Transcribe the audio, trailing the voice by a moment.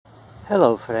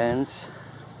Hello friends,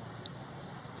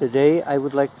 today I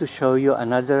would like to show you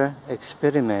another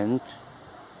experiment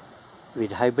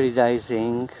with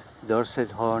hybridizing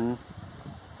Dorset Horn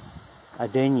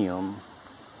Adenium.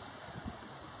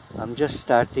 I'm just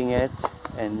starting it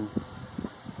and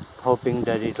hoping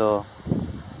that it'll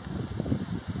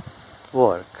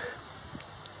work.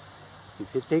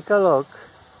 If you take a look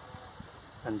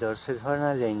on Dorset Horn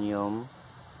Adenium,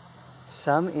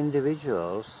 some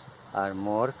individuals are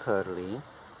more curly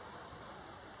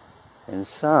and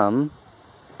some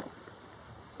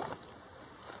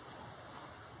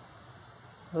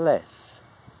less.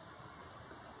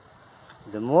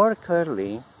 The more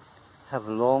curly have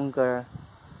longer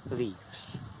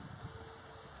leaves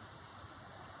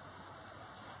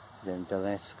than the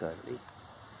less curly.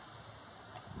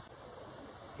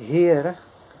 Here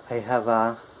I have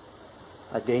a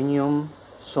Adenium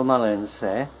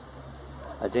Somalense.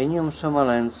 Adenium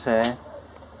Somalense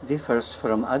differs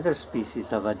from other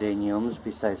species of adeniums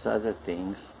besides other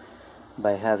things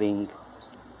by having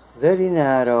very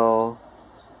narrow,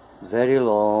 very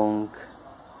long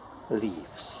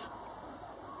leaves.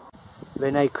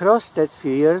 When I crossed it a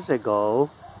few years ago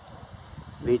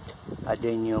with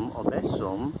Adenium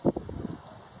obesum,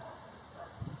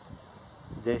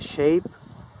 the shape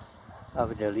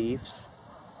of the leaves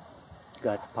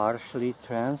got partially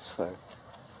transferred.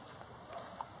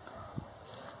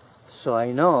 So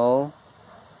I know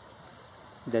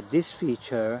that this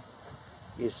feature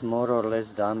is more or less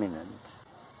dominant.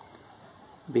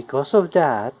 Because of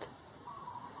that,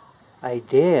 I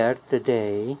dare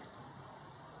today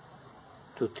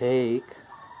to take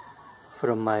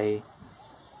from my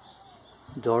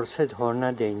Dorset Horn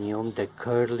Adenium, the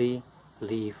curly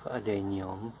leaf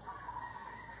Adenium,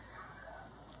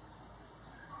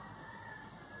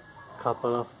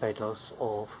 couple of petals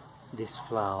of this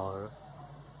flower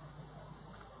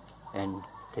and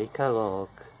take a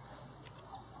look.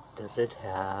 Does it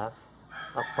have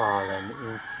a pollen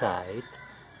inside?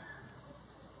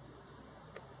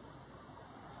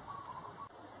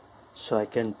 So I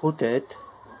can put it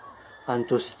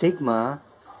onto stigma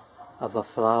of a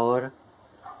flower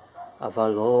of a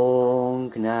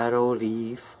long, narrow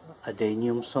leaf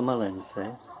Adenium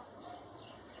Somalense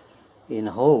in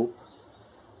hope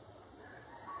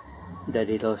that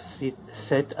it'll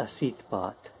set a seed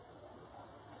pod,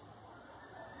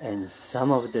 and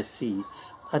some of the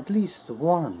seeds, at least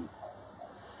one,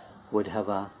 would have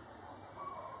a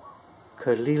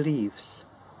curly leaves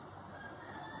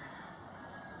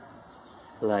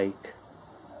like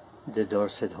the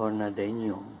Dorset Horn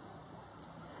Adenium,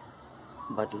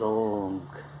 but long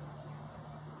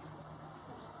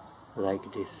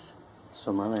like this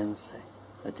Somalense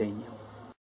Adenium.